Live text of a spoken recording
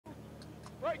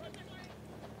They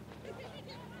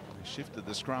shifted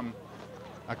the scrum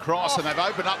across and they've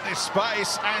opened up this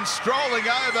space, and strolling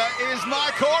over is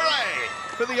Naikore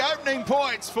for the opening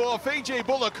points for Fiji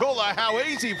Bulikula. How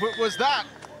easy was that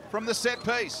from the set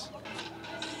piece?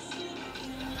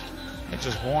 It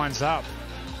just winds up.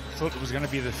 Thought it was going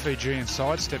to be the Fijian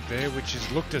sidestep there, which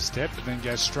is looked a step, but then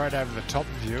goes straight over the top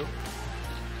of you.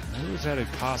 Who was that who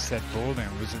passed that ball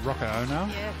down? Was it Rocco Ono?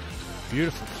 Yeah.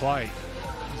 Beautiful play.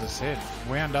 As I said,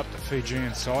 wound up the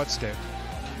Fijian sidestep.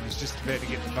 He was just about to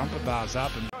get the bumper bars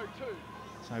up. And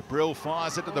so Brill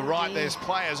fires it to the right. There's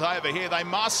players over here. They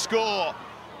must score.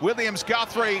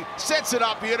 Williams-Guthrie sets it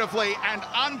up beautifully, and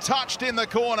untouched in the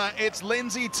corner, it's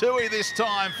Lindsay Tui this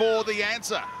time for the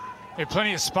answer. Yeah,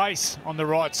 plenty of space on the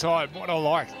right side. What I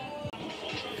like.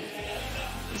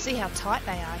 You see how tight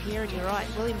they are here, and you're right.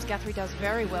 Williams-Guthrie does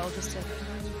very well just to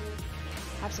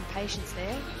have some patience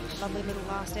there. Lovely little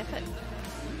last effort.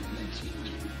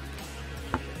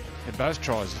 Yeah, both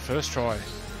tries. The first try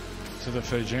to the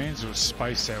Fijians was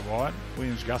spaced out wide.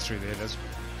 Williams-Guthrie there does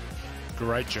a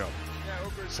great job.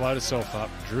 Slowed herself up,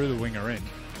 drew the winger in.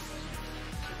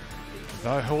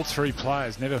 Though all three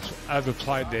players never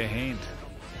overplayed their hand.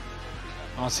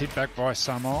 Nice hit back by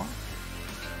Samoa.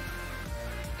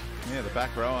 Yeah, the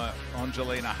back rower,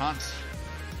 Angelina Hunt,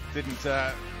 didn't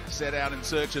set out in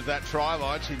search of that try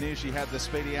line. She knew she had the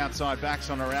speedy outside backs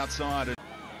on her outside.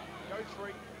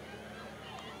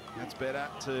 That's better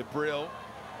to Brill.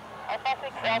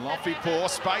 And Lofipo,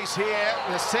 space here.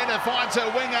 The centre finds her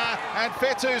winger, and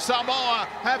Fetu Samoa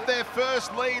have their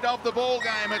first lead of the ball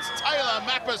game. It's Taylor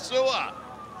Mapasua.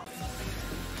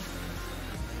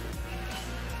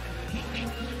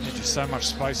 Just so much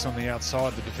space on the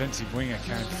outside, the defensive winger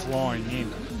came flying in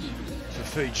for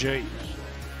Fiji.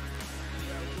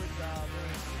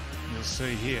 You'll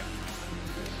see here,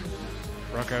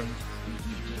 Rocco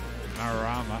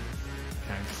Mararama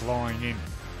came flying in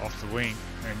off the wing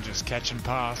and just catch and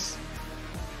pass.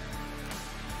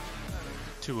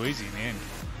 Too easy in the end.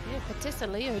 Yeah,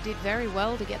 Patissa Leo did very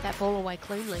well to get that ball away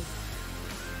cleanly,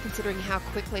 considering how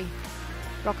quickly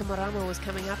Rocco Mararama was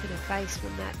coming up in her face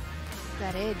from that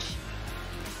edge.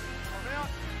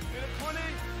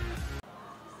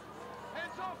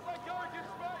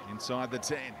 Inside the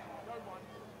 10.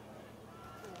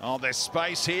 Oh, there's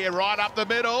space here right up the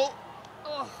middle.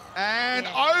 And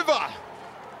over.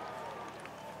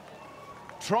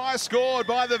 Try scored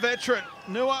by the veteran,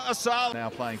 Nua Asala. Now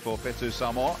playing for Fetu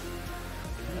Samoa.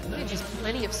 Yeah, just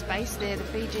plenty of space there. The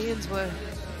Fijians were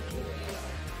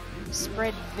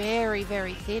spread very,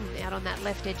 very thin out on that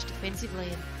left edge defensively,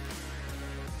 and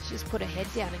she just put her head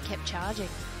down and kept charging.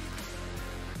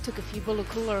 Took a few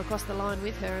Bulikula across the line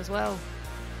with her as well.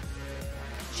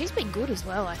 She's been good as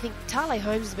well. I think Tale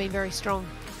Holmes has been very strong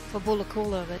for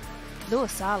Bulikula, but Nua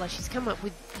Asala, she's come up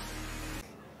with...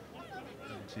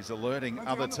 She's alerting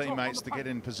other teammates to get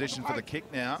in position for the kick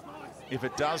now. If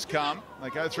it does come, they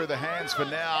go through the hands for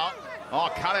now. Oh,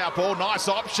 cut out ball, nice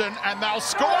option, and they'll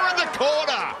score in the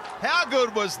corner. How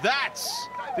good was that?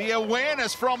 The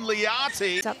awareness from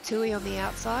Liati. It's up Tui on the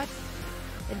outside,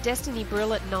 and Destiny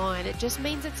Brill at 9. It just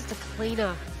means it's just a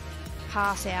cleaner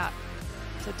pass out,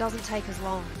 so it doesn't take as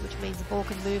long, which means the ball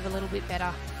can move a little bit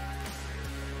better.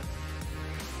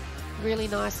 Really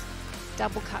nice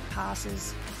double cut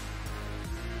passes.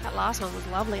 That last one was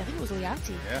lovely. I think it was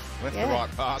Liati. Yeah, left the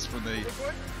right pass from the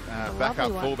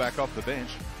backup fullback off the bench.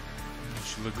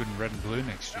 She'll look good in red and blue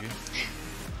next year.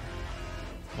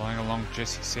 Playing along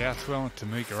Jessie Southwell and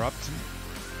Tamika Upton.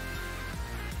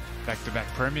 Back-to-back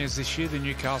premiers this year, the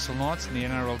Newcastle Knights in the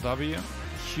NRLW.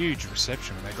 Huge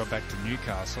reception when they got back to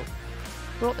Newcastle.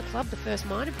 Brought the club the first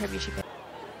minor premiership.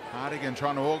 Hardigan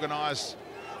trying to organise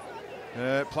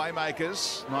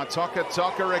playmakers. Naitoka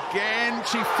again.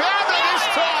 She found it this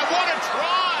time. What a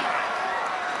try!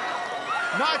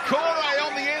 Naikore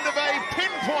on the end of a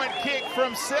pinpoint kick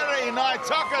from Seri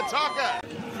Naitoka.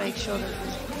 Make sure that it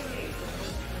was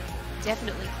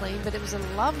definitely clean, but it was a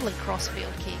lovely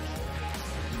crossfield kick.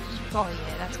 Oh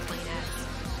yeah, that's clean as.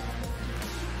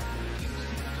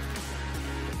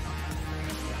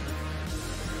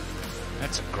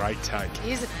 That's a great take.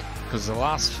 Isn't it? Because the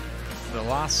last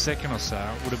second or so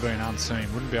would have been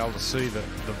unseen. Wouldn't be able to see the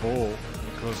ball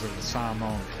because of the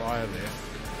Samoan player there.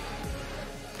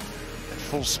 At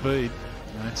full speed,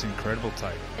 that's an incredible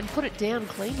take. And put it down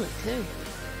cleanly too.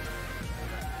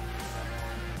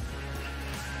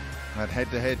 That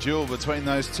head-to-head duel between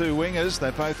those two wingers.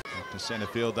 They both up to centre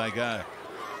field they go.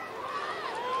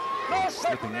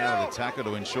 Slipping out of the tackle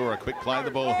to ensure a quick play of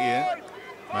the ball here.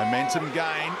 Momentum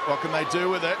gain. What can they do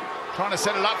with it? Trying to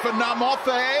set it up for Namoth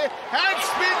there. And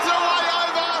spins away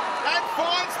over and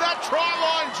finds that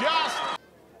Try line just.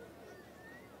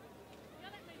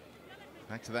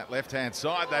 Back to that left-hand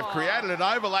side. They've created an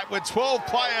overlap with 12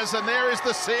 players, and there is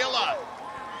the sealer.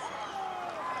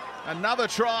 Another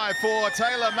try for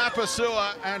Taylor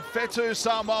Mapasua and Fetu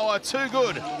Samoa. Too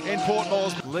good in Port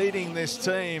Moresby. Leading this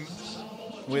team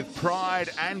with pride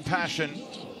and passion.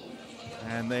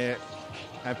 And they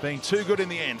have been too good in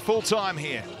the end. Full time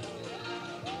here.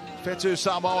 Fetu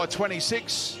Samoa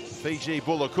 26, Fiji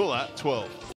Bulikula 12.